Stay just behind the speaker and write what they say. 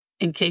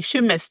In case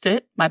you missed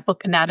it, my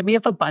book Anatomy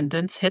of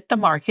Abundance hit the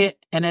market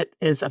and it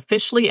is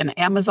officially an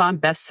Amazon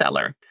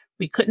bestseller.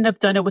 We couldn't have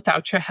done it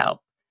without your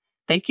help.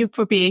 Thank you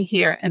for being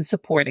here and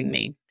supporting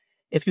me.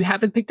 If you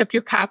haven't picked up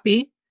your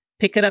copy,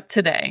 pick it up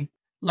today.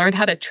 Learn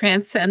how to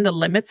transcend the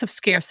limits of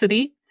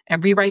scarcity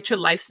and rewrite your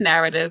life's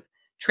narrative,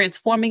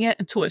 transforming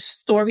it into a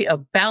story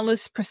of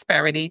boundless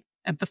prosperity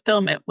and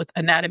fulfillment with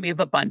Anatomy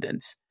of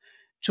Abundance.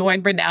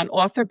 Join renowned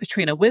author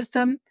Patrina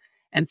Wisdom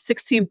and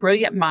 16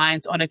 brilliant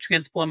minds on a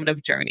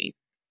transformative journey.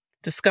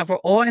 Discover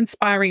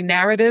awe-inspiring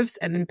narratives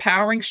and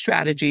empowering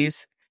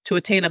strategies to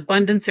attain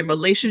abundance in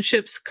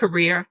relationships,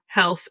 career,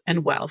 health,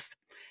 and wealth.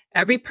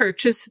 Every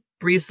purchase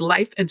breathes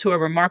life into a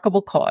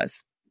remarkable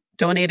cause,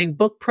 donating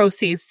book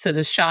proceeds to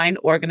the Shine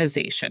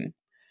organization.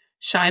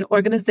 Shine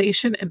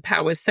organization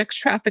empowers sex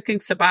trafficking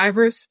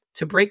survivors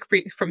to break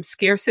free from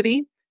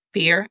scarcity,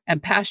 fear,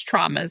 and past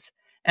traumas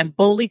and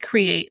boldly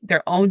create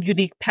their own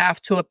unique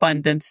path to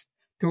abundance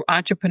through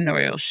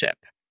entrepreneurship.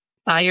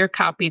 Buy your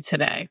copy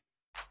today.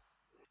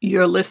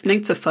 You're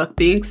listening to Fuck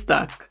Being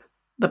Stuck,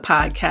 the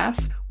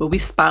podcast where we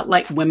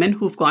spotlight women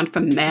who've gone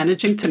from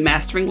managing to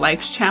mastering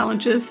life's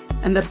challenges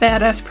and the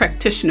badass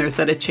practitioners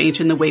that are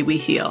changing the way we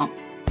heal.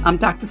 I'm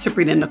Dr.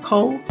 Sabrina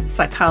Nicole,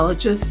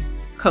 psychologist,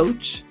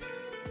 coach,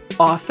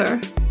 author,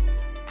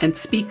 and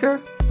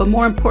speaker. But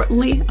more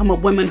importantly, I'm a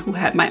woman who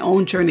had my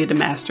own journey to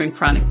mastering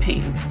chronic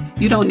pain.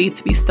 You don't need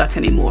to be stuck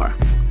anymore.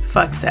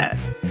 Fuck that.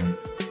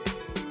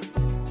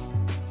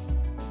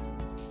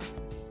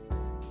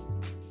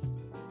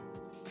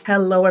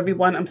 Hello,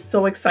 everyone. I'm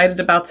so excited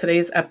about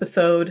today's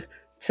episode.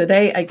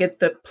 Today, I get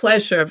the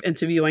pleasure of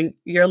interviewing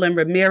Yerlin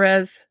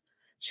Ramirez.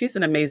 She's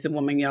an amazing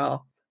woman,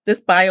 y'all.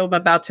 This bio I'm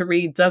about to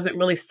read doesn't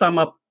really sum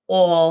up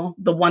all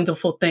the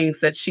wonderful things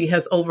that she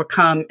has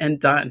overcome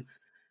and done.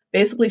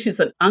 Basically, she's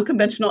an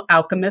unconventional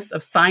alchemist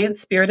of science,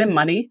 spirit, and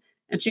money,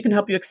 and she can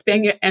help you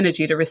expand your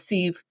energy to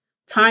receive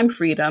time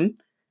freedom,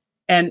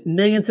 and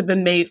millions have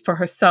been made for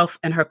herself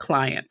and her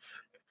clients.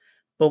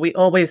 But we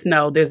always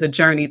know there's a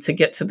journey to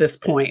get to this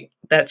point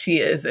that she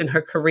is in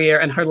her career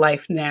and her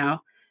life now,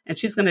 and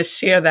she's going to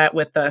share that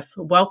with us.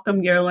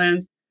 Welcome,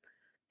 Yerlin.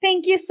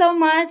 Thank you so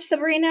much,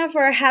 Sabrina,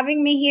 for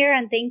having me here.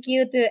 And thank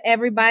you to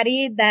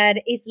everybody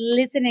that is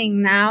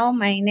listening now.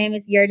 My name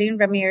is Yerlin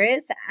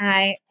Ramirez.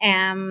 I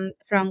am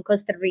from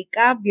Costa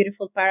Rica,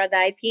 beautiful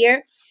paradise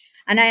here.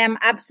 And I am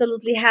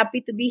absolutely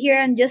happy to be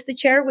here and just to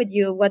share with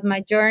you what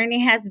my journey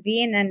has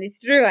been. And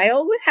it's true. I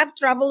always have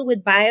trouble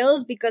with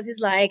bios because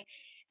it's like,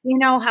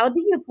 how do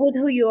you put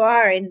who you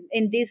are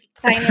in these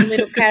tiny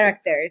little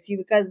characters?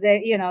 Because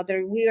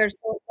we are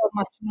so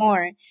much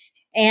more.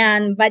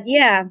 But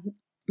yeah.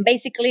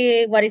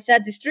 Basically, what I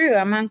said is true.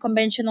 I'm an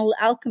unconventional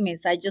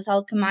alchemist. I just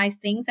alchemize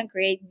things and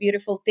create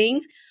beautiful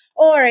things.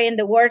 Or in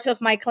the words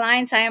of my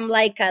clients, I am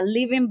like a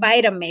living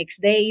Vitamix.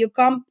 You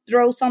come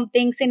throw some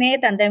things in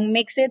it and then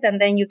mix it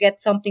and then you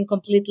get something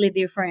completely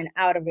different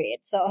out of it.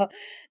 So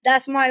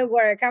that's my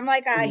work. I'm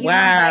like a human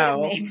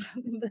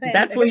Vitamix.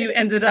 That's where you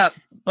ended up.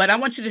 But I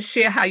want you to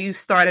share how you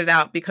started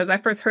out, because I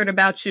first heard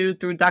about you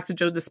through Dr.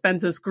 Joe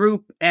Dispenza's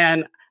group,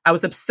 and I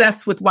was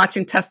obsessed with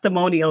watching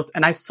testimonials,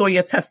 and I saw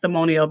your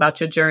testimonial about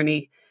your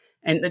journey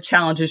and the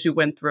challenges you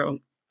went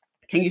through.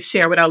 Can you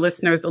share with our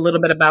listeners a little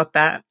bit about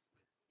that?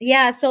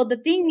 Yeah. So the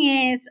thing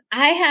is,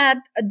 I had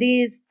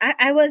this,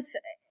 I was,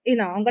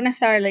 I'm going to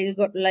start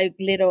like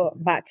little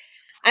back.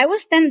 I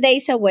was 10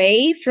 days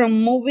away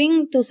from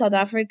moving to South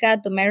Africa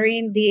to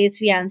marrying this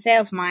fiance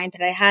of mine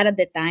that I had at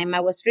the time.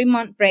 I was 3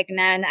 months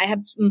pregnant. I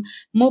have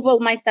moved all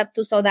my stuff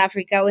to South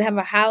Africa. We have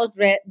a house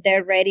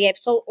there ready. I've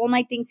sold all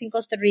my things in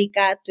Costa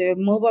Rica to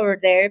move over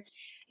there.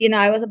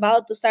 I was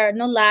about to start a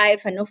new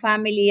life, a new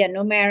family, a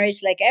new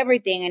marriage, like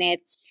everything in it.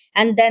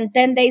 And then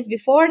 10 days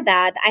before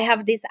that, I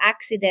have this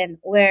accident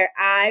where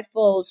I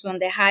fall from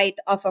the height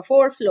of a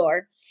 4th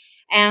floor.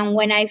 And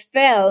when I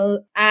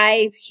fell,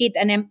 I hit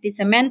an empty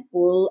cement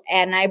pool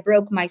and I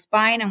broke my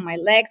spine and my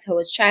legs. I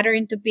was shattered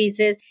into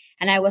pieces.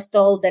 And I was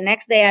told the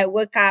next day I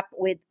woke up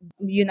with,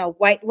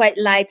 white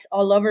lights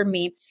all over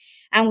me.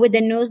 And with the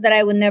news that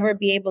I would never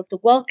be able to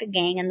walk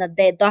again and that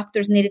the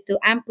doctors needed to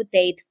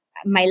amputate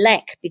my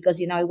leg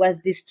because, it was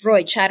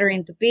destroyed, shattered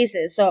into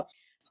pieces. So,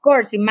 of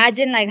course,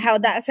 imagine like how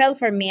that felt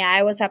for me.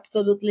 I was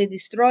absolutely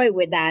destroyed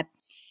with that.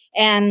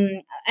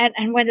 And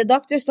when the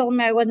doctors told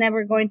me I was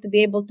never going to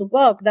be able to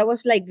walk, that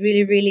was like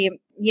really, really,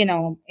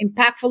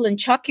 impactful and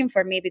shocking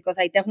for me because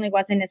I definitely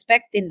wasn't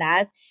expecting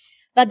that.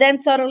 But then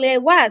suddenly I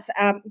was.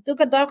 It took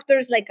a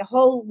doctor's like a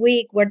whole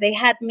week where they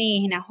had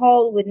me in a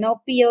hole with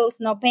no pills,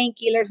 no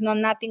painkillers, no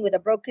nothing, with a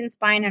broken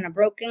spine and a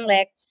broken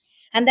leg.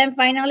 And then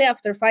finally,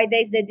 after 5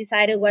 days, they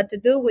decided what to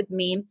do with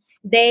me.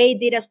 They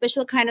did a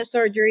special kind of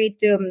surgery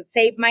to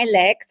save my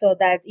leg so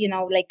that,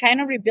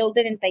 kind of rebuild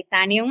it in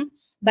titanium,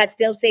 but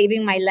still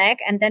saving my leg.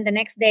 And then the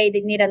next day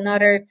they needed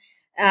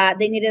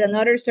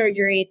another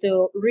surgery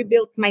to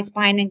rebuild my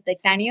spine in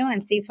titanium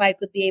and see if I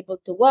could be able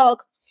to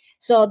walk.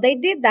 So they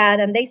did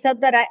that, and they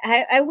said that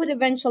I would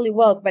eventually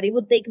walk, but it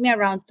would take me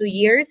around 2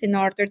 years in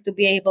order to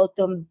be able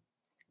to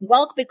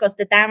walk because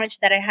the damage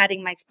that I had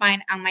in my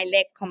spine and my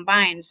leg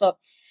combined. So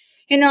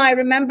I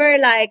remember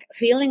like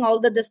feeling all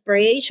the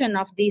desperation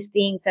of these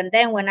things. And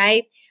then when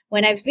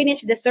I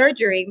finished the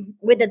surgery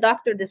with the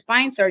doctor, the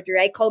spine surgery,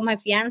 I called my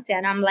fiance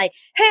and I'm like,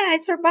 hey, I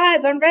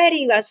survived. I'm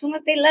ready. As soon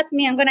as they let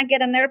me, I'm going to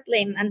get an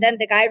airplane. And then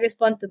the guy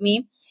responded to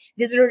me,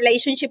 this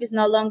relationship is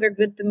no longer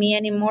good to me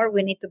anymore.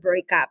 We need to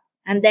break up.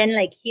 And then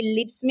like he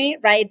leaves me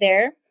right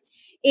there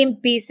in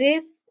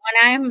pieces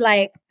when I'm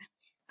like,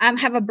 I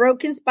have a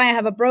broken spine, I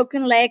have a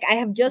broken leg. I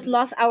have just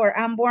lost our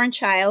unborn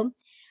child.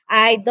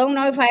 I don't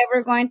know if I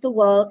ever going to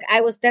walk.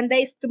 I was 10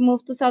 days to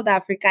move to South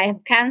Africa. I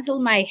have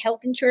canceled my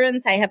health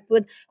insurance. I have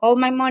put all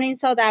my money in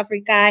South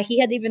Africa. He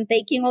had even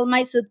taken all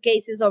my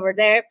suitcases over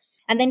there.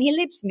 And then he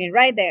leaves me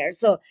right there.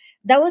 So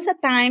that was a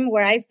time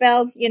where I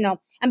felt,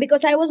 and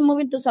because I was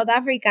moving to South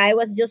Africa, I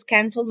had just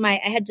canceled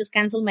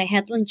my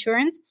health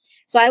insurance.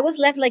 So I was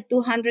left like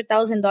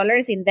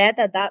 $200,000 in debt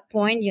at that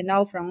point,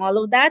 from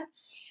all of that.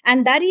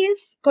 And that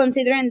is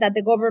considering that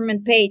the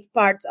government paid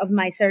parts of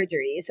my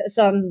surgeries.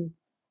 So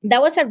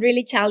that was a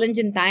really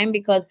challenging time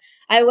because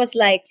I was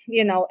like,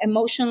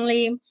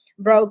 emotionally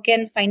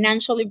broken,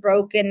 financially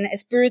broken,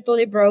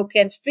 spiritually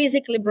broken,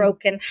 physically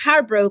broken,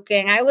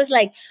 heartbroken. I was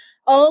like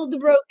all the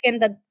broken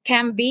that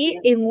can be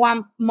in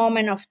one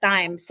moment of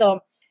time. So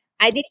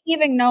I didn't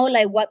even know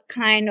like what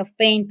kind of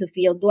pain to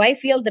feel. Do I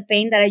feel the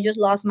pain that I just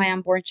lost my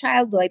unborn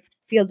child? Do I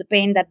feel the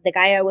pain that the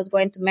guy I was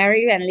going to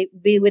marry and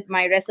be with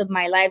my rest of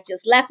my life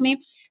just left me?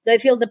 Do I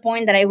feel the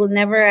point that I will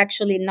never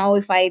actually know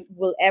if I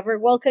will ever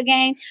walk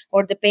again?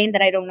 Or the pain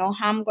that I don't know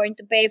how I'm going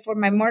to pay for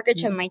my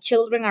mortgage and my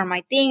children or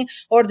my thing?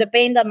 Or the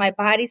pain that my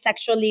body's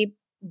actually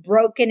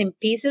broken in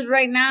pieces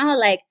right now?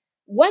 Like,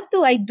 what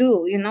do I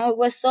do? It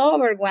was so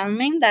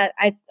overwhelming that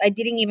I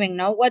didn't even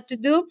know what to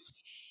do.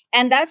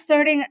 And that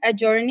started a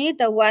journey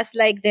that was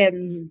like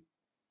it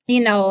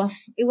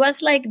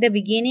was like the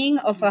beginning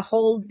of a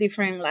whole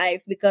different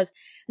life because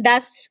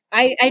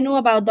I knew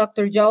about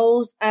Dr.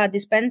 Joe's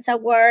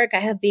dispensa work. I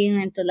have been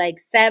into like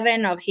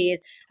 7 of his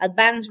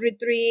advanced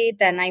retreat,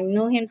 and I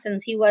knew him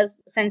since he was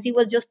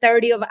just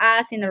 30 of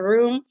us in a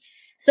room.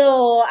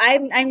 So I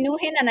knew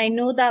him and I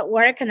knew that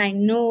work, and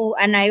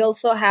I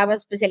also have a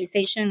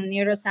specialization in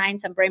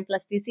neuroscience and brain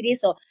plasticity.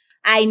 So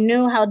I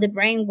knew how the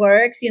brain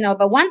works,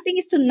 but one thing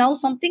is to know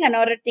something.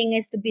 Another thing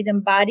is to be the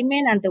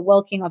embodiment and the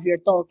walking of your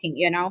talking.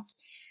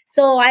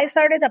 So I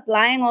started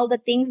applying all the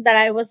things that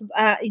I was,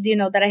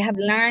 that I have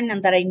learned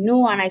and that I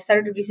knew. And I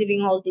started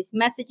receiving all these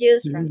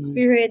messages from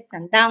spirits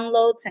and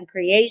downloads and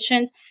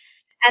creations.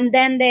 And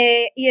then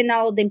the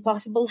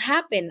impossible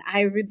happened.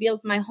 I rebuilt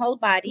my whole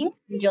body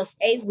in just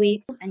 8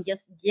 weeks, and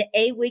just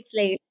 8 weeks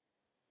later,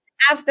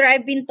 after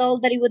I've been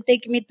told that it would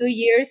take me 2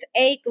 years,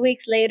 8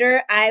 weeks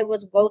later, I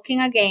was walking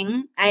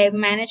again. I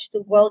managed to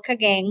walk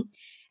again.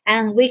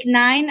 And week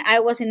 9, I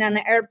was in an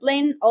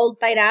airplane, all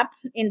tied up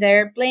in the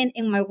airplane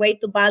in my way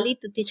to Bali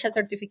to teach a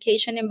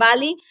certification in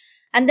Bali.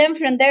 And then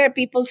from there,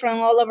 people from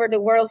all over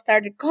the world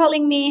started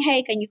calling me.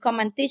 Hey, can you come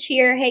and teach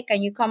here? Hey,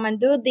 can you come and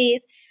do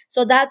this?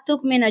 So that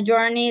took me on a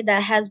journey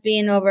that has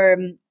been over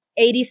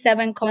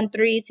 87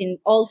 countries in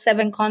all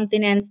 7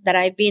 continents that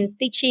I've been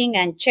teaching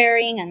and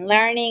sharing and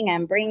learning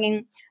and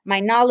bringing my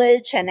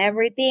knowledge and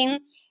everything.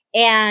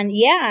 And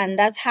and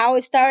that's how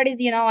it started.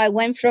 I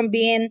went from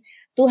being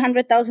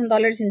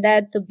 $200,000 in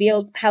debt to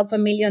build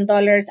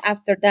 $500,000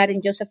 after that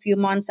in just a few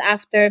months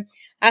after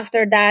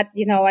that,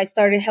 I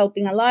started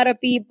helping a lot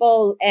of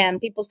people, and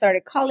people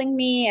started calling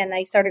me, and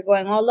I started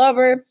going all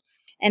over.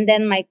 And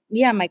then my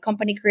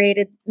company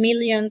created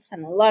millions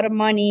and a lot of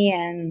money.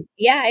 And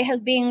it has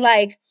been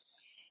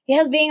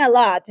a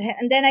lot.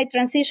 And then I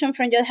transitioned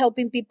from just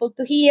helping people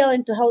to heal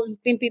into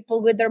helping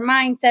people with their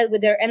mindset,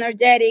 with their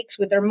energetics,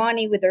 with their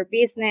money, with their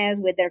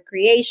business, with their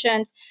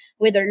creations,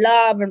 with their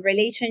love and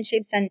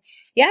relationships. And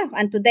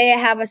today I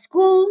have a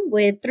school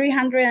with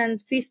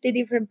 350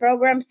 different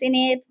programs in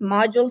it,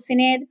 modules in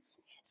it.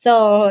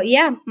 So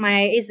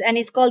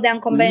it's called the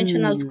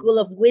Unconventional School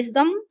of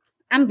Wisdom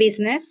and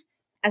Business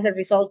as a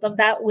result of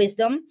that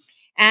wisdom.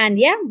 And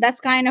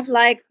that's kind of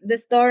like the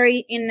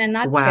story in a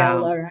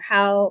nutshell, Wow. or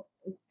how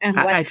and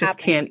what I just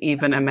happened. can't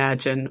even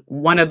imagine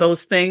one of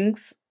those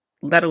things,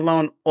 let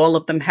alone all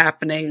of them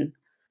happening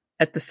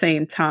at the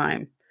same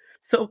time.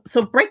 So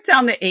break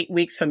down the 8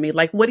 weeks for me.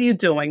 Like, what are you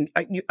doing?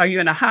 Are you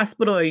in a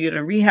hospital? Are you in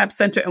a rehab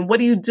center? And what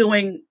are you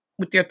doing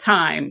with your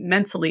time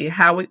mentally?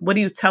 What are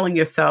you telling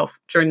yourself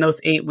during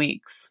those 8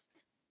 weeks?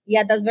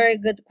 Yeah, that's a very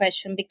good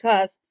question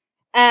because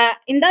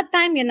in that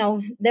time,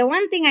 the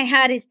one thing I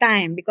had is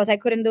time because I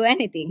couldn't do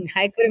anything.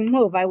 I couldn't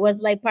move. I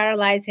was like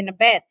paralyzed in a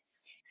bed.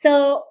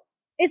 So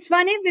it's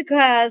funny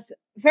because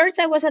first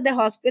I was at the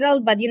hospital,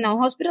 but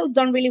hospitals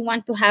don't really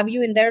want to have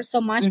you in there so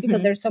much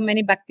because there's so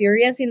many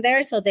bacteria in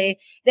there. So they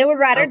would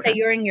rather that Okay.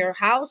 you're in your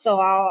house. So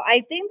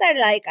I think that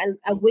like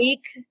a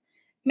week,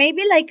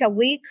 maybe like a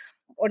week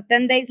or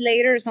 10 days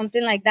later or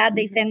something like that,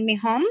 they sent me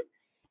home.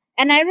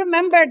 And I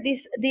remember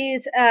this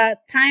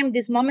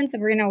moment,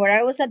 Sabrina, where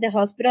I was at the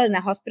hospital in a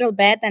hospital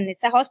bed, and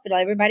it's a hospital.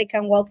 Everybody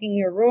can walk in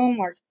your room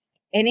or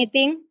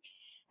anything.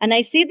 And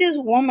I see this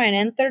woman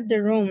enter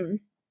the room,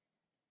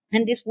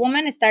 and this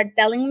woman started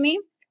telling me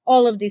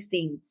all of these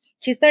things.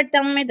 she started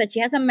telling me that she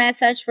has a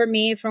message for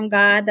me from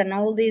God and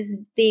all these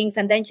things.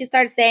 And then she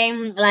started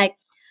saying like,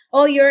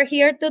 oh, you're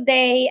here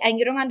today and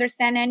you don't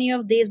understand any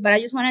of this, but I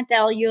just want to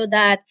tell you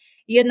that,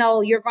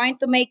 you're going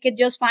to make it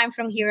just fine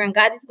from here. And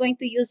God is going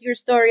to use your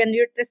story and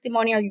your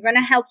testimonial. You're going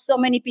to help so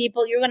many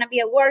people. You're going to be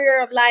a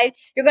warrior of life.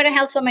 You're going to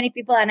help so many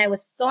people. And I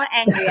was so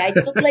angry. I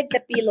took like the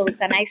pillows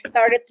and I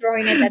started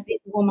throwing it at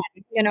this woman.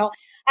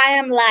 I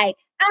am like,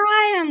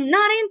 I am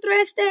not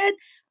interested.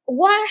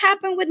 What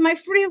happened with my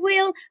free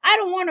will? I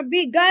don't want to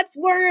be God's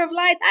warrior of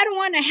light. I don't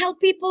want to help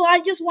people.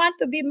 I just want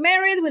to be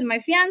married with my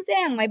fiance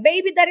and my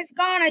baby that is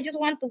gone. I just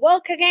want to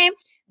walk again.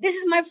 This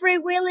is my free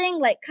willing,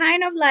 like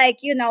kind of like,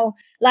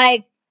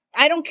 like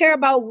I don't care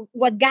about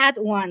what God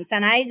wants.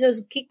 And I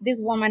just kicked this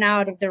woman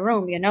out of the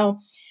room, And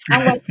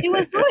what she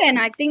was doing,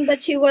 I think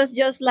that she was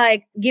just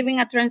like giving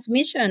a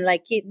transmission,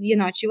 like,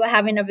 she was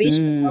having a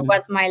vision of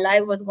what my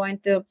life was going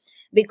to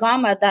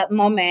become at that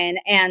moment.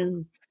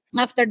 And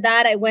after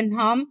that, I went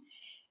home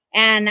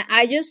and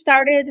I just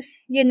started,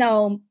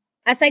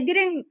 as I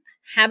didn't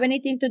have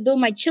anything to do,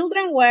 my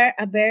children were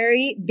a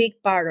very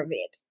big part of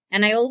it.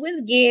 And I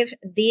always give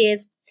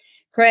this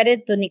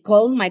credit to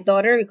Nicole, my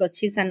daughter, because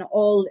she's an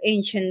old,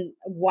 ancient,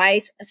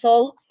 wise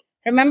soul.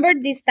 Remember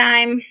this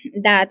time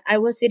that I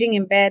was sitting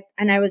in bed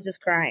and I was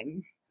just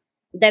crying.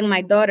 Then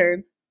my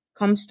daughter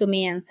comes to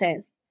me and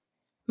says,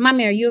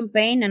 Mommy, are you in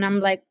pain? And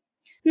I'm like,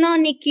 no,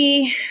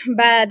 Nikki,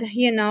 but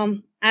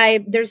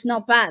there's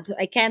no path.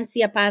 I can't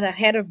see a path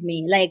ahead of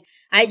me. Like,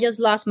 I just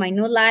lost my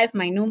new life,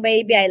 my new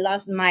baby. I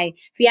lost my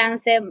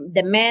fiance,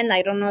 the man.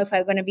 I don't know if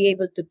I'm going to be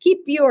able to keep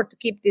you or to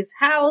keep this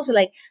house.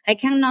 Like, I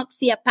cannot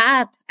see a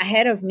path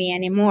ahead of me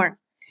anymore.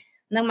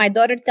 Now my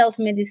daughter tells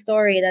me this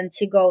story and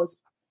she goes,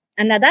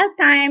 and at that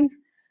time,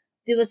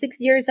 it was 6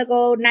 years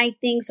ago,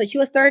 19. So she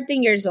was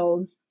 13 years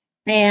old.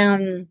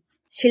 And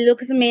she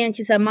looks at me and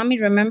she said, Mommy,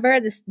 remember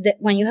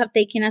when you have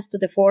taken us to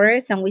the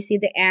forest and we see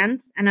the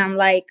ants? And I'm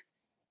like,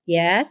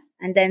 yes.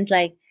 And then it's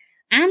like,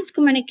 ants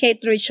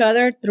communicate through each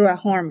other through a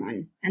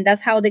hormone. And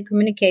that's how they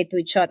communicate to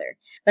each other.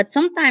 But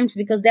sometimes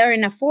because they're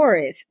in a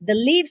forest, the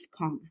leaves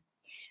come.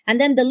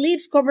 And then the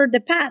leaves cover the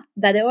path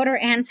that the other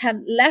ants have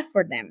left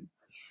for them.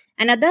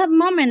 And at that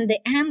moment,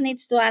 the ant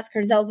needs to ask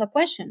herself a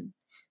question.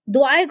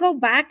 Do I go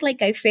back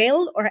like I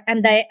failed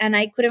and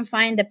I couldn't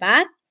find the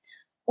path?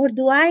 Or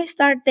do I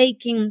start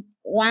taking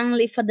one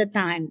leaf at a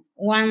time?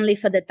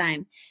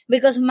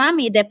 Because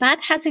Mommy, the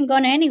path hasn't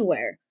gone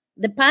anywhere.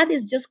 The path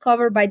is just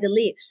covered by the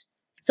leaves.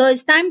 So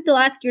it's time to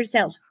ask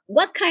yourself,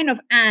 what kind of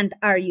ant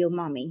are you,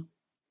 Mommy?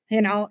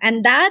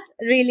 And that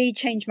really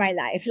changed my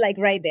life, like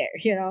right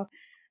there,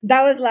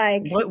 that was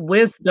like. What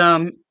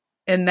wisdom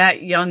in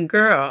that young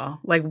girl,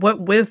 like what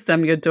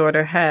wisdom your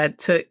daughter had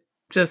to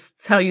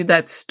just tell you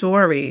that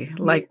story.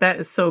 Like, that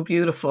is so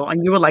beautiful.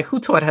 And you were like, who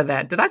taught her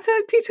that? Did I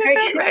teach her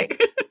that?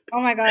 Right.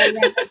 Oh my God.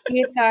 Yeah.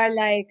 Kids are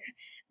like,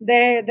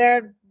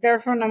 they're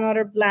from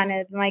another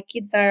planet. My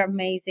kids are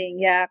amazing.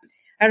 Yeah.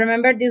 I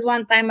remember this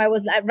one time I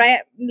was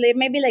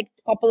maybe like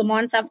a couple of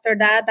months after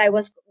that, I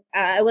was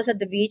at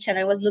the beach and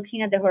I was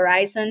looking at the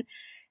horizon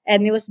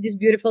and it was this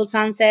beautiful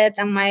sunset.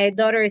 And my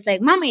daughter is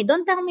like, Mommy,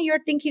 don't tell me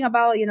you're thinking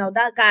about,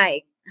 that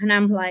guy. And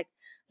I'm like,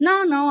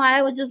 no,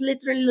 I was just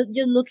literally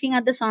just looking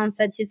at the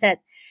sunset. She said,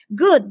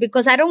 good,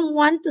 because I don't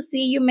want to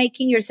see you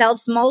making yourself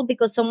small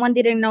because someone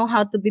didn't know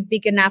how to be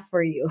big enough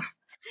for you.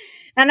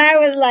 And I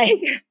was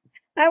like,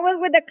 I was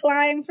with a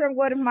client from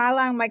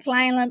Guatemala and my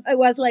client, I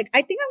was like,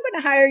 I think I'm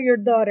going to hire your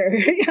daughter.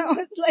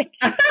 It's like,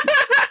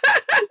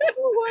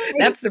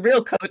 that's the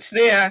real coach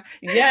there.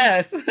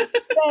 Yes.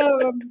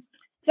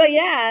 So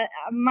yeah,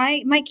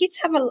 my kids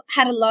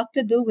had a lot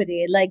to do with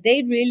it. Like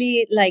they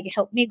really like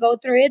helped me go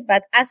through it.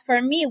 But as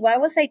for me,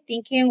 what was I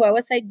thinking? What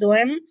was I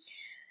doing?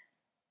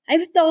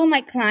 I've told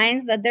my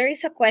clients that there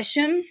is a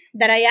question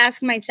that I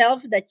ask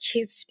myself that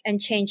shift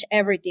and change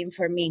everything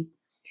for me.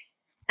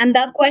 And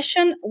that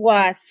question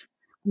was,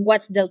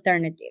 what's the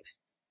alternative?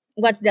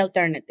 What's the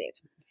alternative?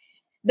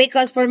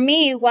 Because for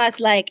me, it was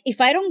like, if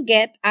I don't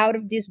get out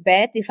of this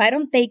bed, if I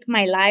don't take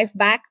my life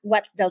back,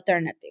 what's the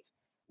alternative?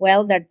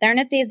 Well, the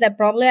alternative is that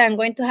probably I'm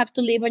going to have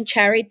to live on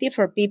charity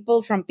from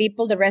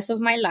people the rest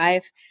of my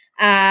life.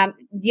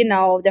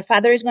 The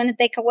father is going to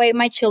take away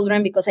my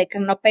children because I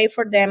cannot pay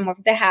for them of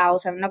the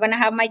house. I'm not going to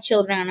have my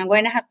children and I'm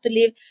going to have to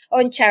live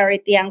on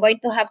charity. I'm going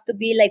to have to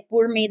be like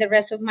poor me the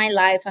rest of my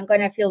life. I'm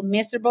going to feel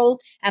miserable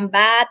and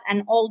bad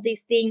and all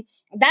these things.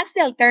 That's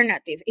the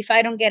alternative if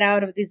I don't get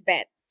out of this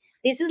bed.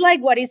 This is like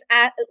what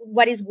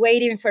is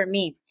waiting for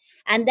me.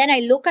 And then I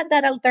look at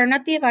that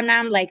alternative and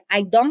I'm like,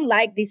 I don't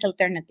like this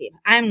alternative.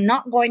 I'm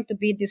not going to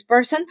be this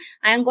person.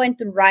 I'm going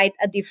to write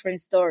a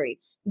different story.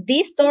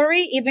 This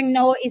story, even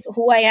though it's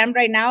who I am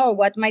right now or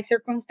what my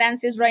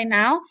circumstance is right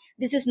now,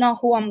 this is not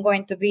who I'm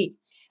going to be.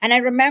 And I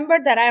remember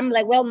that I'm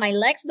like, well, my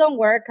legs don't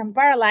work. I'm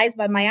paralyzed,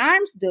 but my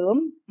arms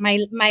do.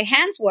 My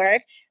hands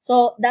work.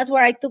 So that's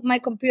where I took my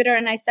computer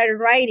and I started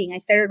writing. I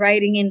started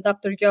writing in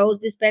Dr. Joe's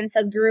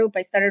Dispensa's group.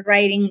 I started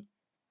writing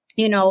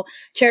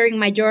sharing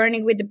my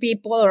journey with the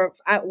people, or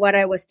what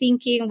I was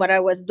thinking, what I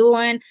was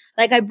doing.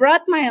 Like, I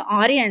brought my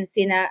audience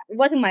it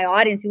wasn't my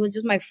audience, it was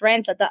just my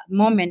friends at that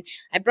moment.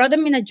 I brought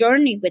them in a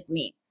journey with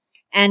me.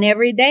 And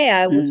every day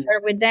I would Mm.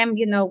 share with them,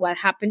 what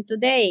happened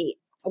today,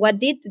 what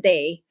did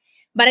today.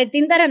 But I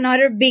think that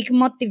another big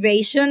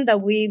motivation that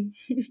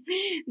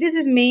this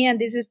is me and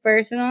this is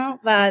personal,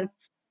 but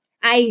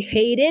I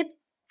hated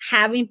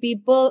having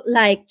people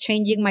like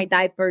changing my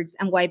diapers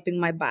and wiping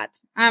my butt.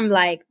 I'm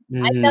like,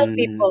 I tell Mm.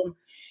 people,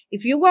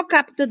 if you woke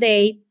up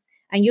today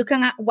and you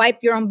can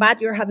wipe your own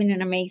butt, you're having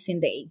an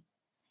amazing day,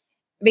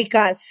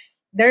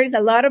 because there is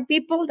a lot of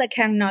people that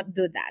cannot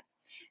do that.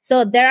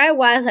 So there I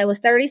was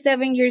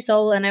 37 years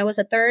old, and I was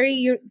a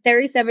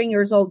 37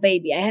 years old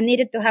baby. I had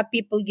needed to have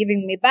people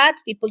giving me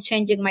baths, people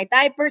changing my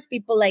diapers,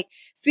 people like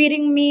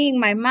feeding me in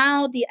my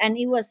mouth, and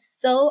it was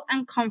so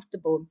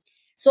uncomfortable.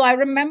 So I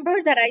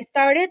remember that I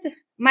started,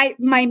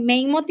 my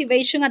main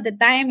motivation at the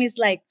time is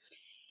like,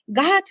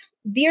 God,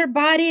 dear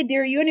body,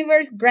 dear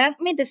universe,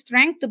 grant me the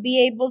strength to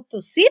be able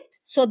to sit,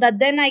 so that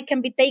then I can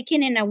be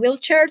taken in a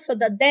wheelchair, so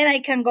that then I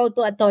can go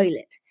to a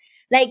toilet.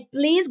 Like,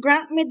 please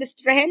grant me the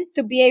strength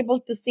to be able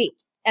to sit.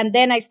 And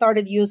then I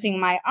started using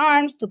my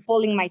arms to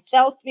pulling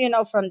myself,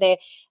 from the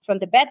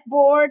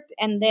bedboard,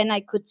 and then I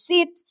could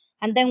sit.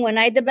 And then when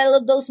I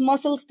developed those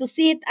muscles to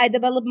sit, I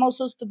developed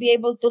muscles to be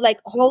able to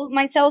like hold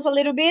myself a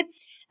little bit.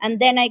 And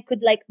then I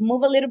could like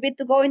move a little bit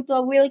to go into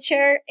a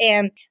wheelchair.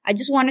 And I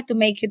just wanted to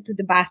make it to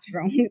the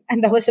bathroom.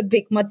 And that was a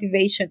big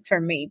motivation for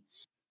me.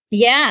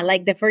 Yeah,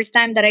 like the first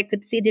time that I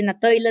could sit in a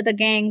toilet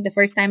again, the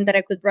first time that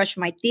I could brush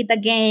my teeth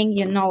again,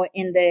 in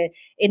the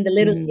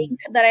little Mm. sink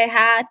that I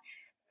had.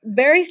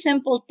 Very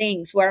simple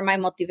things were my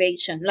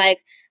motivation. Like,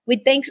 we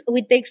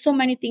take so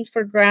many things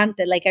for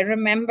granted. Like, I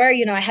remember,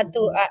 I had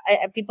to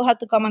people had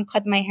to come and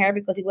cut my hair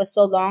because it was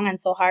so long and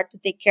so hard to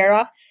take care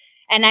of.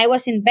 And I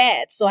was in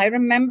bed. So I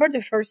remember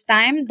the first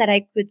time that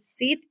I could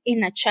sit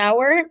in a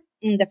shower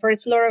in the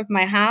first floor of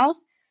my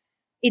house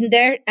in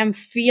there and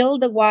feel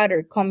the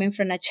water coming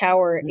from a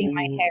shower in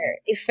my Mm. hair.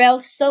 It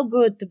felt so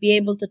good to be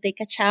able to take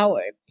a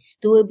shower,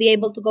 to be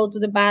able to go to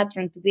the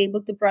bathroom, to be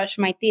able to brush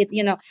my teeth,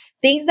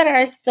 things that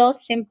are so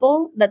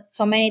simple that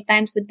so many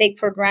times we take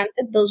for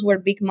granted. Those were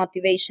big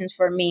motivations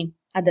for me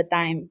at the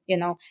time.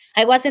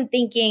 I wasn't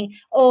thinking,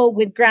 oh,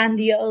 with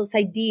grandiose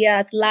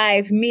ideas,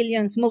 life,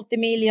 millions,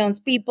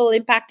 multi-millions, people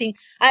impacting.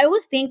 I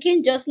was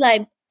thinking just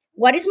like,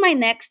 what is my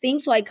next thing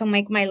so I can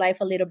make my life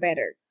a little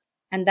better?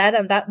 And that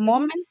at that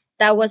moment,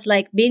 that was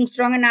like being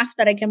strong enough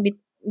that I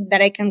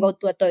can go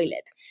to a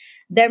toilet.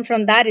 Then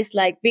from that is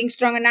like being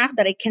strong enough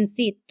that I can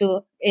sit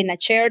in a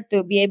chair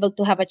to be able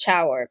to have a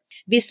shower.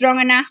 Be strong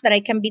enough that I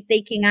can be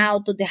taken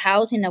out to the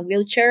house in a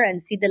wheelchair and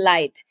see the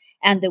light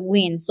and the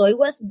wind. So it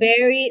was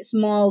very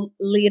small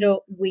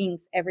little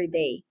wins every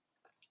day.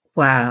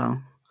 Wow.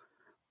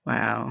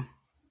 Wow.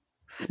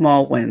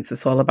 Small wins.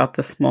 It's all about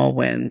the small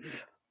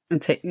wins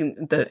and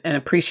and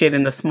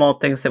appreciating the small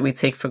things that we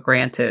take for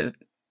granted.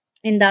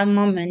 In that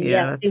moment,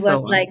 Yeah, yes, it that's was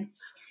so like,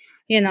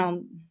 you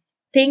know,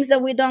 things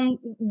that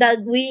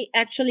we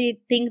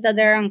actually think that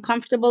they're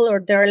uncomfortable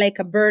or they're like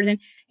a burden,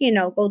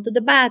 go to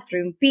the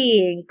bathroom,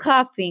 peeing,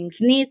 coughing,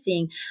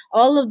 sneezing,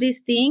 all of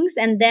these things.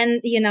 And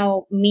then,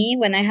 me,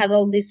 when I had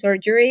all these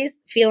surgeries,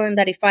 feeling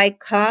that if I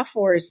cough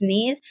or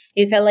sneeze,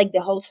 it felt like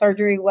the whole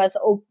surgery was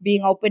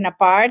being opened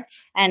apart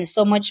and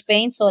so much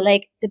pain. So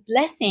like the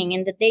blessing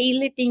in the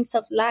daily things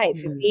of life,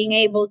 mm. being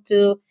able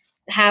to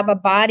have a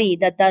body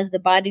that does the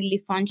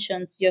bodily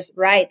functions just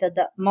right at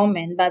that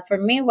moment. But for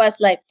me, it was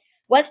like,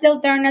 what's the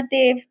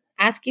alternative?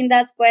 Asking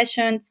that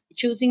questions,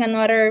 choosing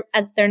another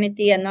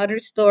alternative, another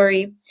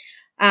story,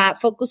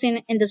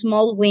 focusing in the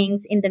small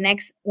wins, in the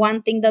next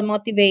one thing that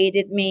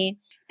motivated me.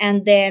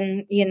 And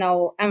then,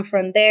 and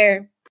from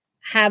there,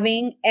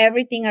 having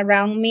everything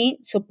around me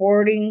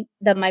supporting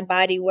that my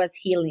body was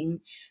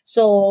healing.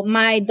 So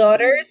my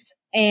daughters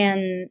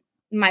and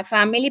my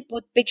family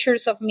put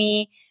pictures of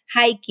me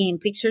hiking,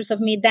 pictures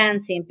of me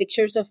dancing,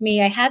 pictures of me.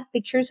 I had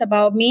pictures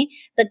about me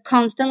that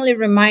constantly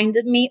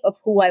reminded me of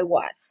who I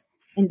was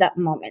in that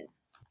moment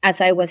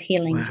as I was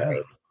healing for Wow.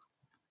 it.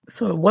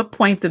 So, at what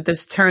point did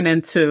this turn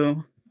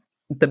into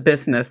the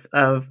business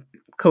of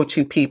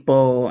coaching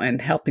people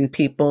and helping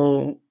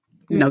people,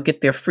 Mm. get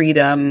their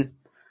freedom?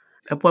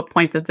 At what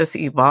point did this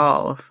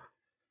evolve?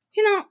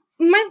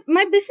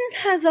 My business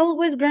has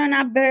always grown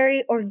up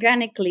very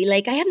organically.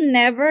 Like, I have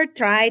never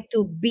tried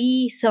to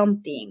be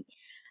something.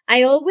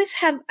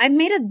 I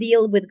made a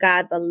deal with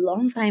God a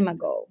long time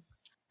ago.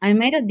 I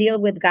made a deal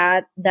with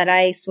God that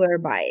I swear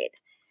by it.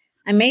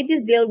 I made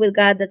this deal with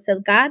God that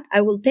said, God,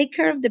 I will take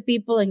care of the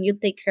people and you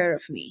take care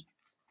of me.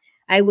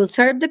 I will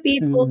serve the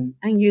people Mm.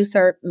 and you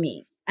serve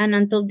me. And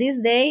until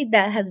this day,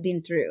 that has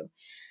been true.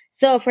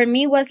 So for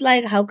me, it was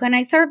like, how can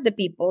I serve the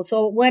people?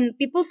 So when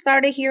people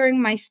started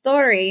hearing my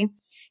story,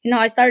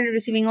 I started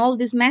receiving all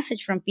this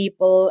message from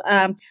people.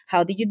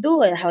 How did you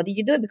do it? How did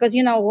you do it? Because,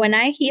 when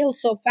I healed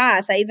so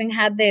fast, I even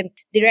had the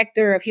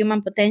director of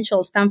human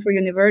potential, Stanford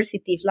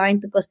University,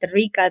 flying to Costa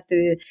Rica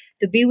to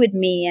be with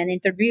me and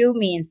interview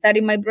me and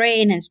study my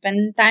brain and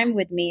spend time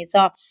with me.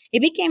 So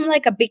it became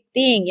like a big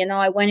thing.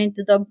 I went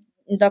into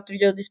Dr.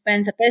 Joe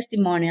Dispenza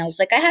testimonials.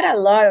 Like I had a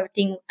lot of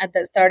things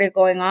that started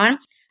going on.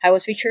 I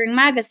was featuring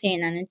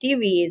magazine and in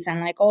TVs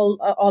and like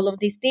all of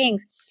these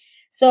things.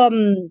 So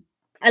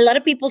a lot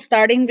of people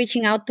started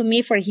reaching out to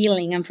me for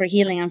healing and for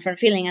healing and for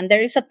healing. And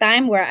there is a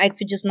time where I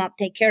could just not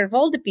take care of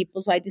all the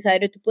people. So I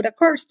decided to put a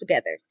course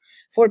together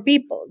for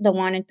people that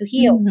wanted to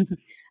heal.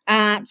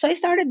 So I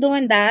started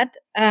doing that.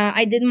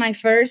 I did my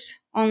first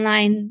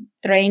online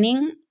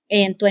training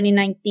in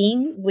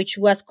 2019, which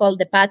was called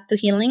The Path to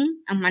Healing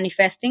and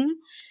Manifesting.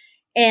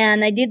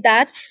 And I did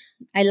that.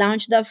 I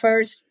launched the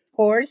first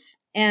course.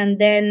 And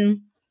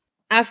then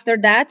after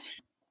that,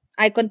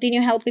 I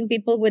continue helping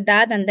people with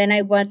that. And then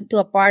I went to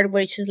a part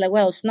where it's just like,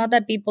 well, it's not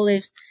that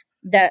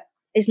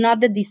it's not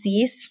the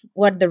disease,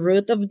 what the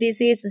root of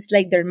this is. It's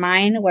like their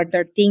mind, what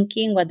they're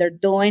thinking, what they're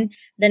doing.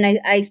 Then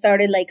I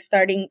started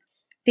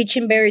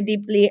teaching very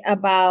deeply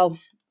about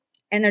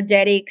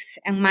energetics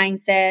and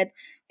mindset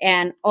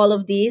and all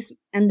of these.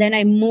 And then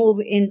I move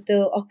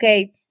into,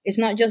 okay, it's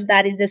not just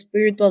that, it's the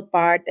spiritual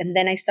part. And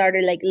then I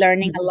started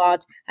learning a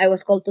lot. I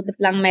was called to the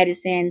plant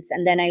medicines.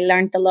 And then I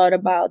learned a lot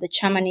about the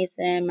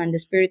shamanism and the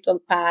spiritual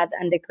path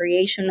and the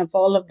creation of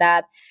all of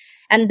that.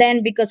 And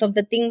then because of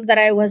the things that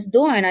I was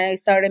doing, I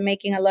started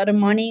making a lot of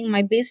money in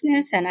my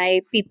business and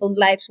people's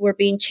lives were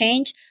being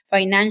changed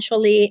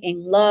financially,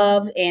 in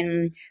love,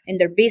 in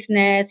their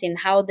business, in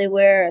how they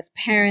were as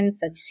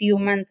parents, as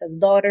humans, as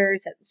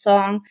daughters, as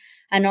son,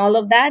 and all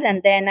of that.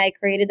 And then I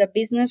created a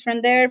business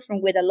from there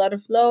with a lot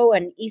of flow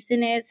and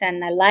easiness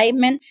and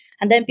alignment.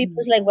 And then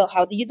people's like, well,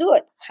 how did you do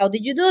it? How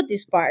did you do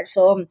this part?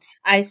 So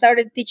I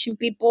started teaching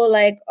people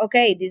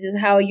okay, this is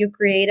how you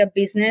create a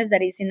business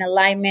that is in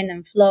alignment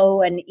and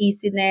flow and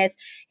easiness,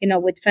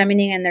 with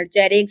feminine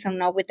energetics and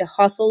not with the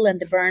hustle and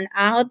the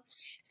burnout.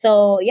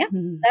 So yeah,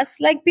 that's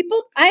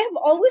people, I have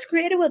always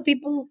created what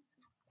people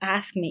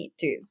ask me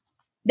to.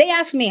 They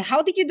ask me,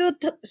 how did you do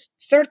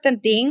certain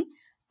thing?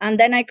 And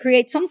then I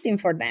create something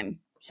for them.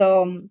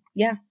 So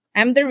yeah,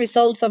 I'm the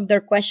results of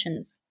their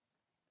questions.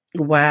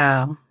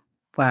 Wow.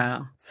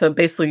 Wow. So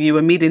basically you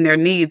were meeting their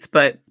needs,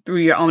 but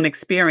through your own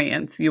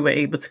experience, you were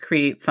able to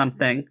create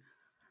something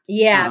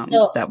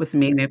So that was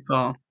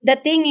meaningful. the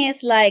thing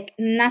is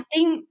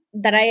nothing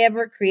that I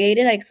ever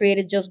created, I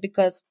created just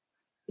because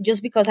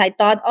I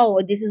thought,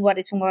 oh, this is what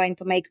is going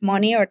to make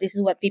money or this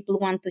is what people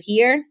want to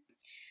hear.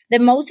 The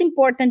most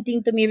important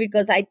thing to me,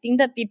 because I think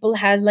that people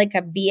has a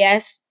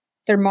BS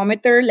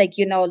thermometer,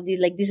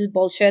 this is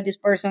bullshit. This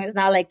person is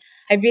not I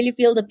really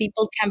feel that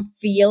people can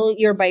feel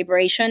your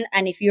vibration.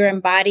 And if you're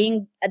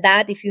embodying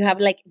that, if you have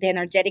the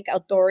energetic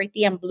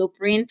authority and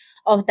blueprint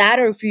of that,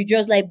 or if you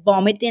just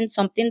vomiting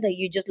something that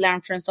you just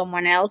learned from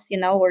someone else,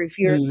 or if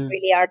you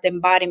really are the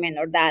embodiment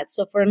or that.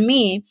 So for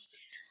me,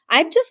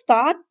 I just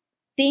thought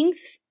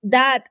things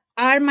that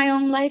are my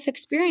own life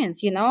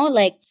experience,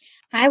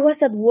 I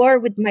was at war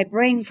with my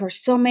brain for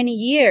so many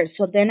years.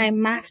 So then I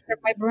mastered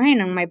my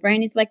brain, and my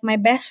brain is like my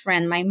best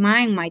friend. My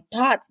mind, my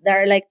thoughts,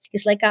 they're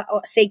it's like a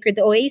sacred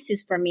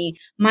oasis for me.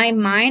 My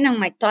mind and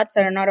my thoughts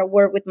are not at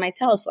war with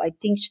myself. So I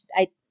think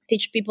I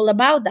teach people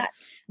about that.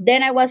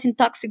 Then I was in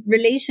toxic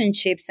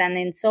relationships and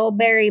in so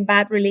very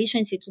bad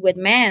relationships with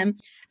men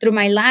through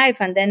my life.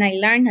 And then I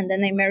learned, and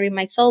then I married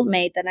my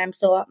soulmate, and I'm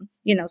so,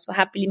 so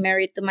happily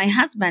married to my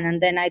husband.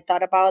 And then I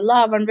thought about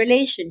love and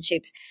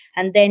relationships.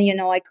 And then,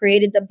 I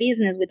created a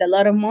business with a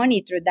lot of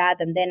money through that.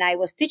 And then I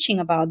was teaching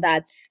about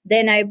that.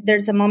 Then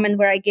there's a moment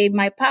where I gave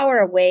my power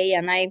away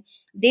and I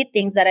did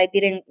things that I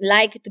didn't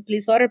like to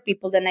please other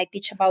people. Then I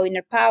teach about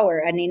inner power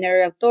and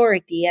inner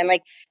authority. And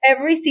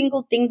every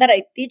single thing that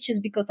I teach is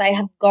because I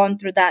have gone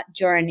through that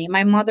journey.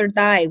 My mother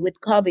died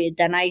with COVID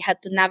and I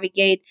had to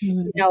navigate,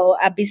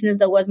 a business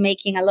that was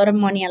making a lot of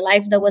money, a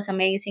life that was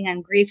amazing,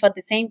 and grief at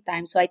the same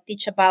time. So I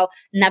teach about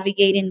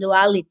navigating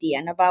duality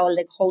and about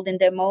holding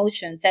the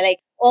emotions. And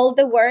all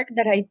the work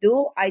that I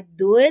do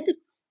it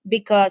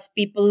because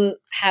people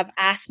have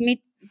asked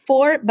me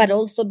for, but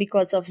also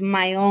because of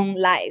my own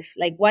life,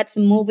 what's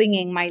moving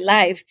in my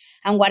life.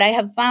 And what I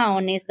have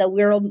found is that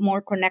we're all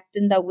more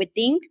connected than we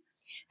think.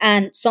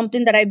 And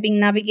something that I've been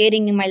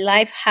navigating in my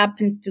life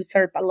happens to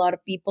serve a lot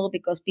of people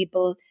because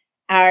people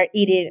are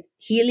either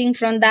healing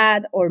from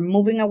that or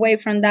moving away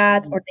from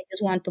that, or they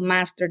just want to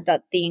master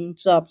that thing.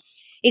 So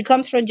it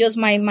comes from just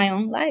my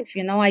own life.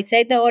 I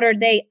said the other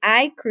day,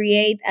 I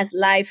create as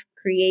life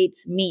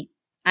creates me.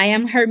 I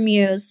am her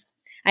muse.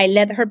 I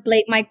let her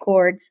play my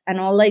chords, and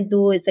all I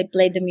do is I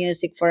play the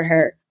music for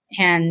her.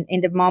 And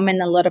in the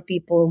moment, a lot of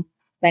people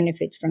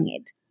benefit from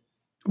it.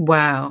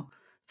 Wow.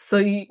 So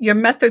your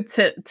method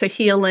to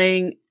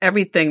healing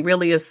everything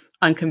really is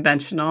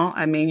unconventional.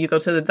 I mean, you go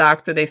to the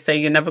doctor, they say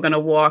you're never going to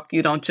walk.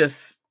 You don't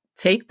just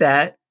take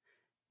that.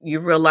 You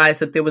realize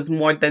that there was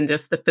more than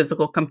just the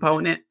physical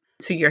component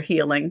to your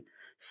healing.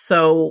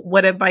 So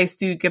what advice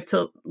do you give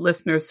to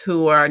listeners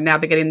who are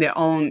navigating their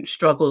own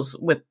struggles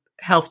with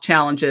health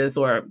challenges,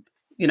 or,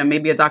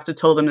 maybe a doctor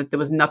told them that there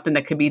was nothing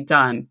that could be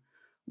done?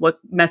 What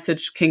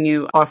message can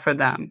you offer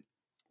them?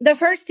 The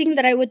first thing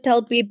that I would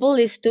tell people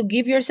is to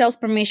give yourself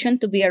permission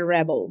to be a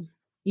rebel,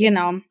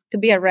 to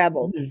be a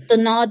rebel, to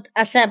not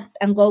accept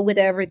and go with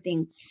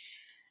everything.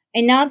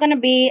 And not gonna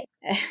be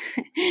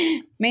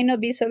may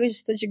not be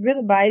such a good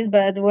advice,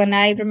 but when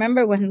I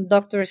remember when the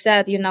doctor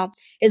said,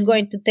 it's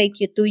going to take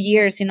you 2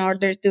 years in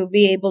order to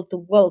be able to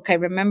walk, I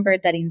remember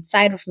that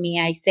inside of me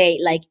I say,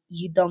 like,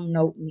 you don't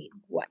know me,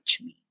 watch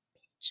me.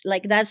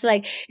 Like, that's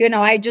like,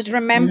 I just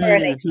remember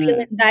like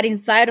feeling that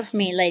inside of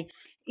me, like,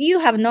 you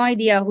have no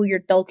idea who you're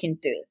talking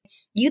to.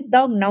 You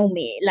don't know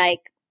me,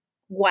 like,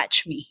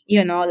 watch me,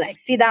 like,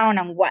 sit down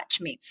and watch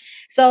me.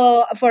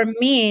 So for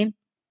me,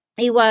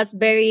 it was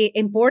very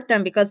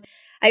important because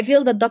I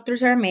feel the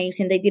doctors are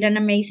amazing. They did an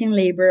amazing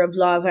labor of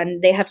love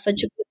and they have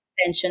such a good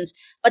intentions.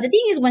 But the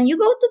thing is, when you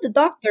go to the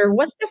doctor,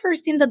 what's the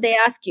first thing that they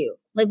ask you?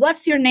 Like,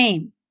 what's your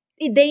name?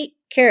 They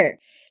care.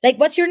 Like,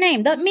 what's your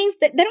name? That means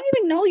that they don't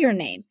even know your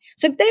name.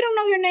 So if they don't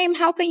know your name,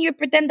 how can you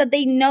pretend that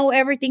they know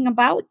everything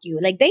about you?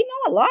 Like, they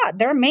know a lot.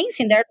 They're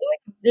amazing. They're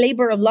doing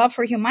labor of love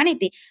for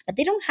humanity, but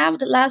they don't have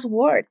the last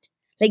word.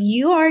 Like,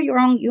 you are your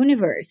own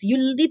universe. You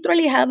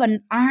literally have an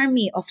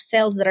army of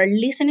cells that are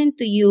listening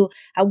to you,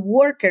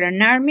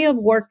 an army of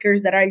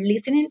workers that are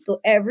listening to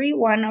every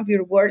one of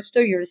your words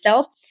to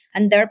yourself,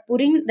 and they're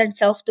putting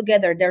themselves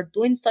together. They're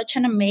doing such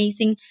an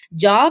amazing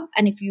job.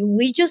 And if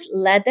we just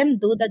let them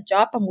do the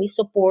job and we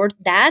support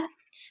that,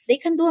 they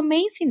can do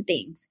amazing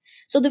things.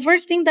 So the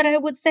first thing that I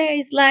would say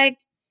is, like,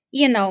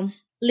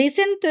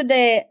 listen to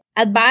the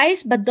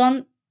advice, but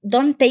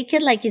don't take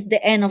it like it's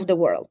the end of the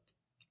world.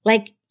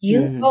 Like,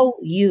 you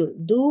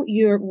do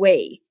your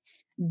way,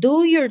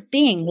 do your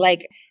thing.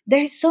 Like,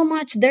 there's so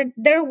much, there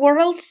are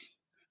worlds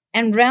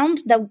and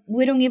realms that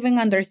we don't even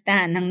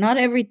understand. And not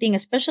everything,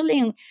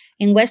 especially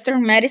in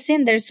Western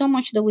medicine, there's so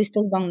much that we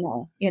still don't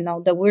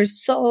know, that we're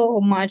so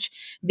much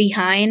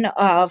behind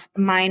of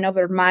mind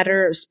over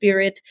matter or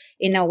spirit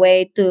in a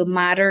way to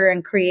matter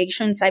and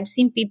creations. I've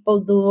seen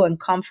people do and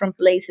come from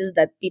places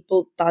that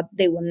people thought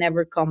they would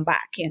never come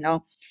back,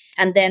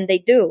 and then they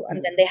do, and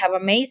then they have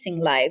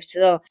amazing lives.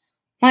 So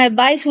my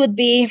advice would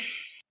be,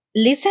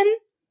 listen,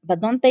 but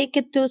don't take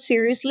it too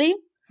seriously.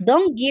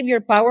 Don't give your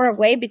power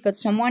away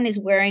because someone is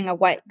wearing a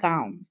white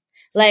gown.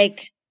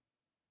 Like,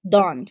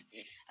 don't.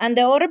 And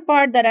the other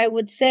part that I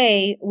would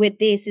say with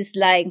this is,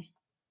 like,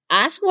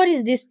 ask, what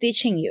is this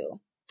teaching you?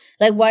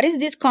 Like, what is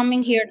this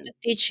coming here to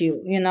teach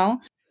you?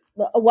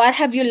 What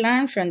have you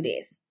learned from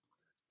this?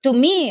 To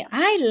me,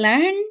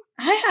 I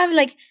have,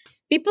 like,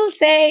 people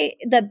say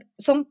that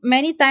so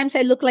many times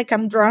I look like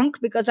I'm drunk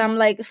because I'm,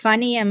 like,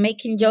 funny and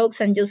making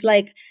jokes and just,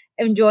 like,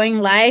 enjoying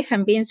life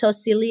and being so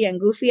silly and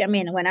goofy. I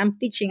mean, when I'm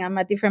teaching, I'm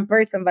a different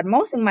person, but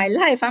most of my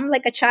life, I'm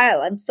like a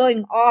child. I'm so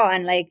in awe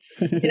and, like,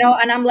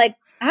 and I'm like,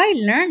 I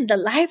learned that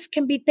life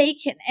can be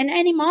taken in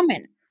any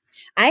moment.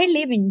 I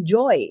live in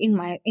joy in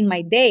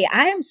my day.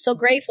 I am so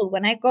grateful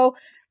when I go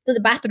to the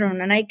bathroom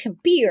and I can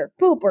pee or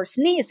poop or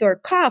sneeze or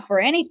cough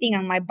or anything,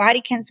 and my body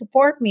can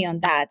support me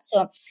on that.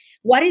 So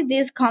what is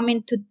this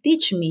coming to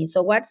teach me?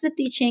 So what's the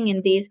teaching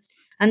in this?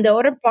 And the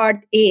other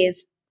part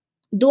is,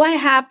 do I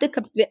have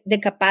the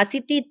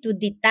capacity to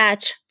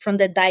detach from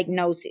the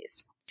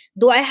diagnosis?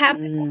 Do I have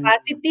the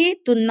capacity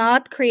to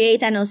not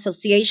create an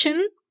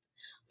association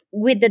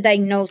with the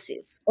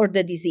diagnosis or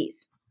the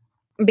disease?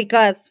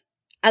 Because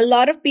a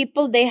lot of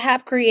people, they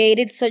have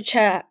created such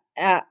a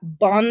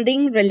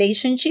bonding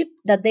relationship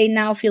that they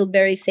now feel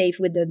very safe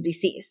with the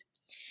disease.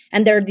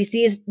 And their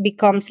disease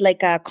becomes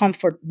like a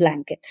comfort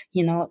blanket,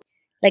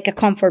 like a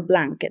comfort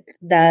blanket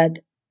that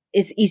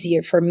is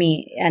easier for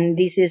me. And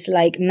this is,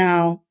 like,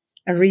 now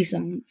a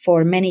reason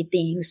for many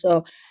things.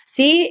 So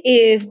see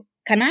if,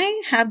 can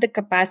I have the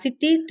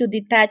capacity to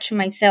detach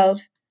myself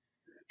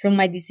from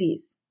my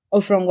disease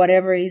or from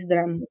whatever is that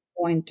I'm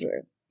going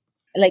through?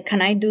 Like,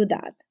 can I do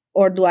that?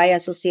 Or do I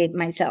associate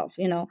myself?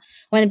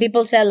 When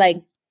people say,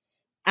 like,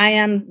 I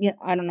am,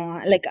 I don't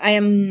know, like, I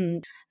am,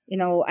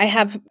 I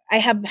have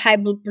high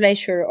blood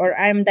pressure, or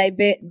I'm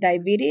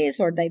diabetes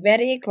or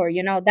diabetic, or,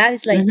 that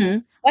is like,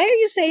 why are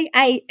you saying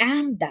I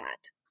am that?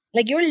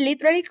 Like, you're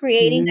literally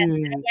creating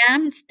an I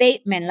am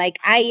statement. Like,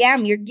 I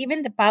am, you're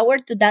giving the power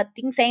to that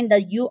thing, saying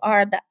that you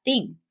are that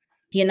thing,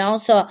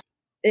 So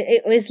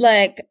it was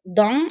like,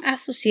 don't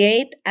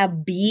associate a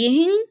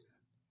being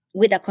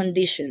with a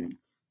condition.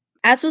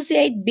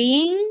 Associate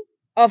being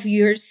of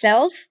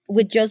yourself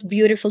with just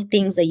beautiful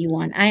things that you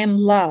want. I am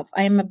love.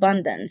 I am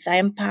abundance. I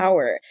am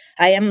power.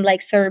 I am,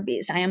 like,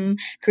 service. I am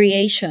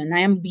creation. I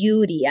am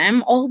beauty. I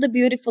am all the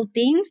beautiful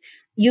things.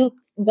 You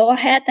go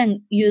ahead and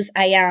use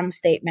I am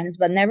statements,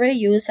 but never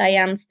use I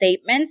am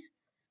statements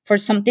for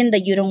something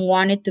that you don't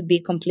want it to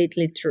be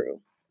completely true,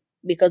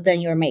 because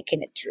then you're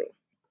making it true.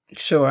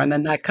 Sure. And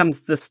then that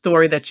comes the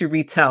story that you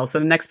retell. So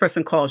the next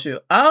person calls you,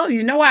 oh,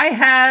 I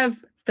have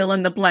fill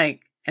in the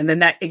blank. And then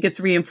that it gets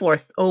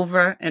reinforced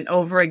over and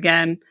over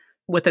again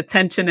with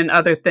attention and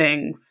other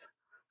things.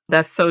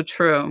 That's so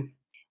true.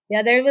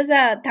 Yeah, there was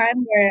a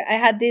time where I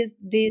had this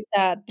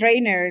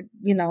trainer,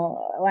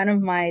 one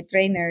of my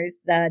trainers,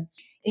 that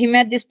he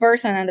met this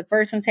person, and the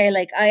person say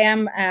like, I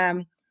am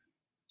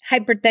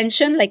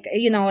hypertension, like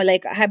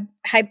like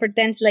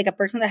hypertense, like a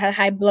person that has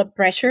high blood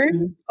pressure,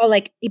 Mm-hmm. or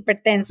like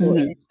hipertenso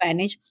in Mm-hmm.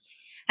 Spanish.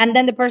 And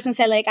then the person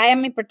said like, I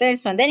am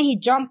hypertension. And then he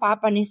jumped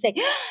up and he said,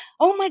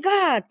 oh my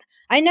God,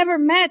 I never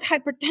met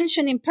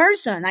hypertension in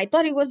person. I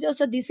thought it was just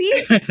a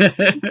disease.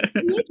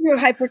 Need your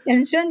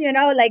hypertension,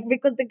 like,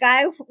 because the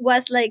guy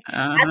was like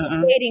Uh-huh.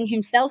 associating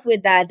himself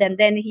with that. And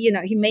then,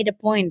 he made a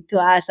point to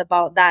us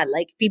about that.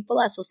 Like, people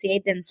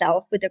associate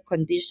themselves with a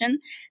condition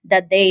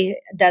that they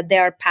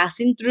are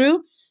passing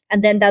through.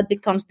 And then that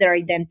becomes their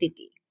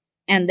identity.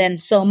 And then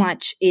so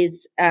much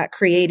is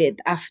created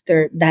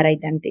after that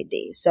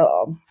identity.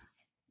 So,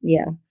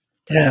 yeah.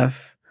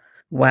 Yes.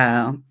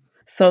 Wow.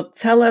 So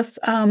tell us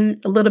a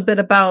little bit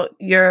about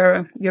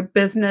your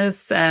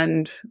business,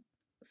 and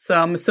so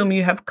I'm assuming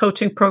you have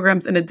coaching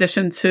programs in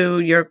addition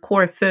to your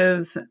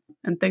courses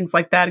and things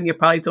like that, and you're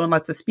probably doing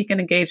lots of speaking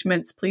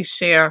engagements. Please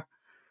share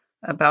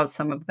about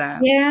some of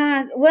that.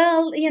 Yeah,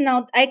 well,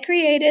 I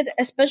created,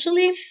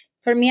 especially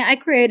for me, I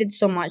created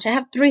so much. I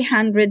have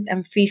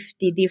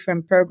 350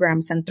 different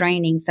programs and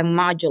trainings and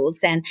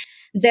modules, and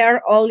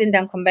they're all in the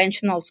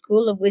Unconventional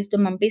School of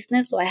Wisdom and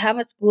Business. So I have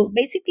a school.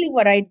 Basically,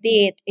 what I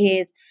did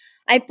is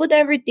I put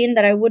everything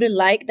that I would have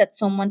liked that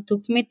someone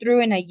took me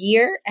through in a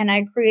year, and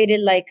I created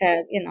like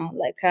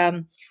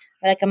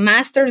a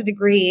master's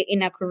degree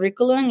in a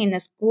curriculum in a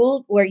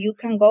school where you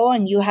can go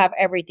and you have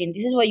everything.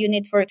 This is what you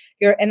need for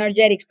your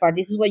energetics part.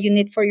 This is what you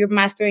need for your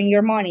mastering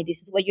your money.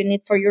 This is what you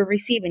need for your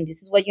receiving.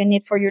 This is what you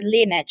need for your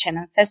lineage and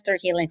ancestor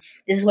healing.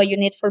 This is what you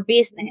need for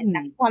business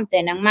and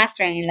content and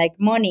mastering, like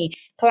money,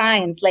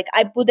 clients. Like,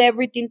 I put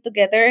everything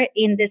together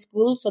in the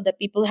school so that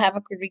people have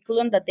a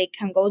curriculum that they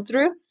can go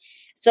through.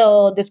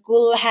 So the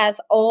school has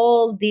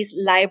all this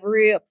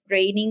library of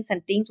trainings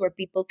and things where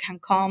people can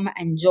come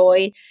and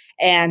enjoy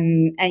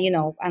and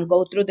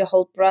go through the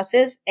whole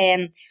process.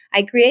 And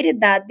I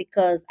created that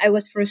because I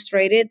was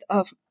frustrated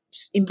of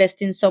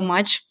investing so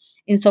much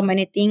in so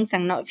many things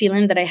and not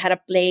feeling that I had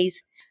a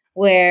place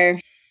where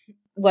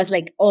was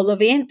like all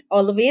of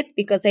it,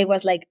 because I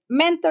was like,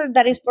 mentor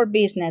that is for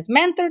business,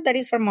 mentor that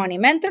is for money,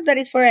 mentor that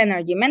is for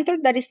energy, mentor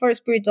that is for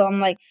spiritual.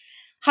 I'm like,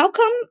 how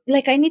come,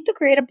 like, I need to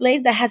create a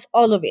place that has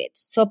all of it,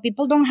 so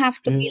people don't have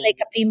to be like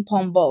a ping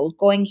pong ball,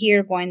 going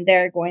here, going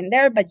there,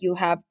 but you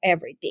have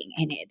everything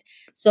in it.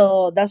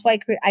 So that's why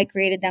I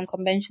created the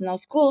Unconventional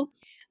School,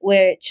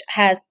 which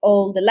has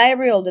all the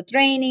library, all the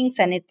trainings,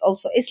 and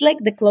it's like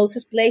the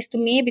closest place to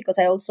me, because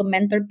I also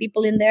mentor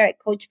people in there, I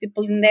coach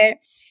people in there.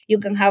 You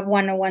can have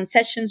one-on-one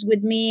sessions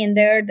with me in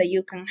there that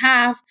you can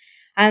have.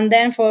 And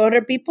then for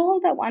other people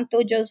that want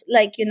to just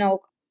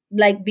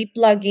like be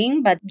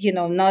plugging, but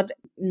not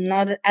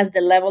as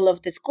the level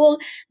of the school,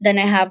 then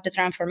I have the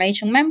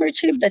transformation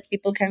membership that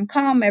people can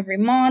come every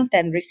month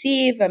and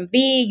receive and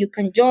be. You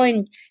can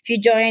join. If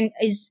you join,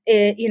 it's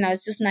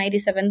just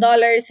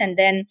 $97, and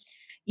then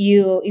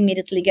you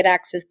immediately get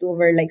access to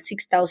over like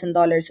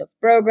 $6,000 of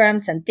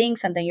programs and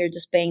things, and then you're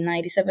just paying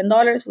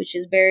 $97, which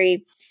is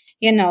very,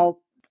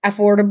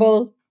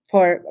 affordable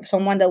for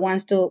someone that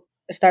wants to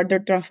start their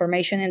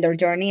transformation in their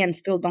journey and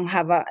still don't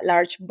have a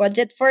large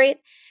budget for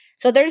it.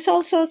 So there's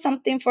also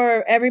something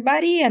for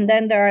everybody. And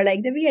then there are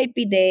like the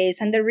VIP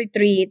days and the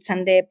retreats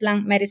and the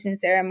plant medicine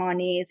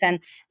ceremonies.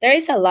 And there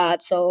is a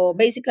lot. So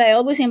basically, I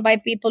always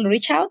invite people to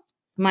reach out.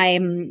 My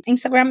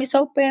Instagram is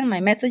open. My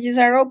messages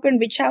are open.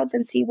 Reach out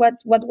and see what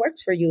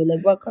works for you.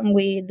 Like, what can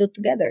we do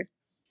together?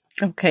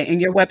 Okay.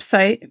 And your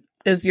website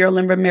is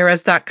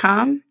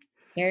yerlinramirez.com.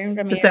 Yerlin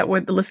Ramirez. Is that where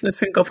the listeners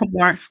can go for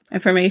more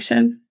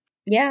information?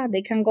 Yeah,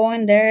 they can go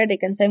in there. They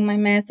can send my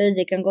message.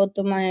 They can go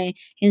to my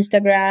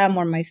Instagram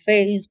or my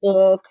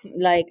Facebook.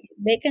 Like,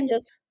 they can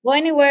just go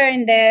anywhere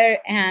in there,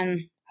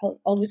 and I'll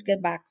always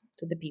get back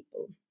to the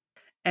people.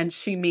 And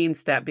she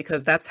means that,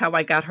 because that's how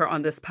I got her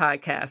on this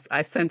podcast.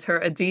 I sent her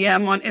a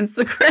DM on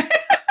Instagram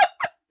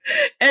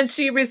and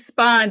she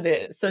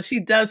responded. So she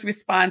does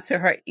respond to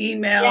her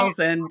emails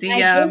and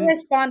DMs. I do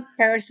respond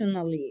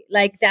personally.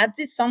 Like, that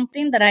is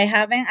something that I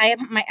haven't. I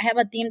have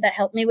a team that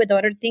help me with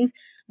other things,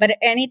 but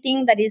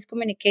anything that is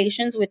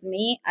communications with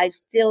me, I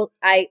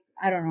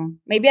don't know.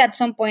 Maybe at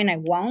some point I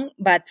won't,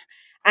 but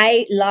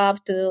I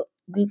love to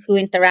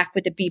interact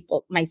with the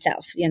people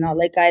myself.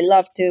 Like, I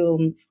love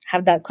to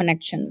have that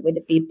connection with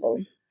the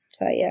people.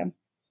 So yeah,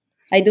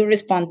 I do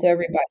respond to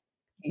everybody.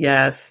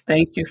 Yes,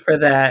 thank you for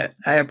that.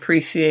 I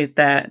appreciate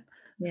that.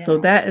 Yeah. So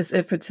that is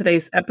it for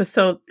today's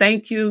episode.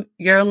 Thank you,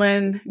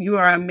 Yerlin. You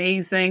are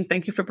amazing.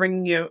 Thank you for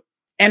bringing your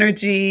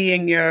energy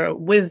and your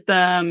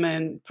wisdom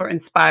and for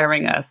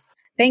inspiring us.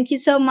 Thank you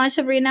so much,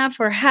 Sabrina,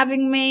 for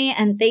having me.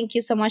 And thank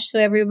you so much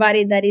to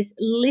everybody that is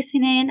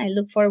listening. I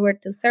look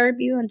forward to serve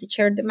you and to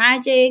share the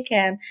magic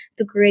and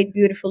to create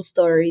beautiful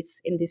stories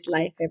in this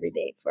life every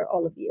day for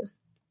all of you.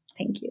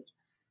 Thank you.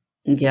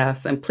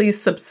 Yes. And please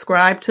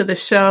subscribe to the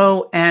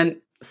show and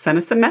send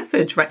us a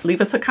message, right? Leave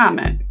us a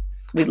comment.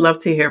 We'd love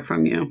to hear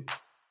from you.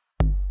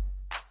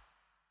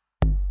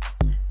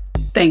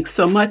 Thanks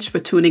so much for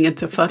tuning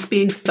into Fuck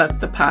Being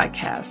Stuck, the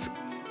podcast.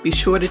 Be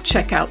sure to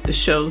check out the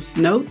show's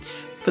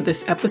notes for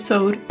this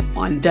episode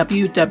on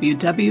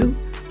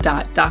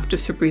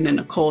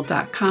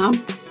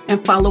www.drsabrinanichole.com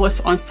and follow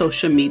us on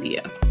social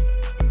media.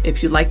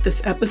 If you like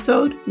this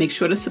episode, make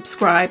sure to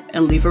subscribe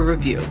and leave a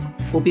review.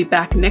 We'll be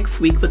back next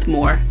week with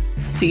more.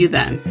 See you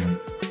then.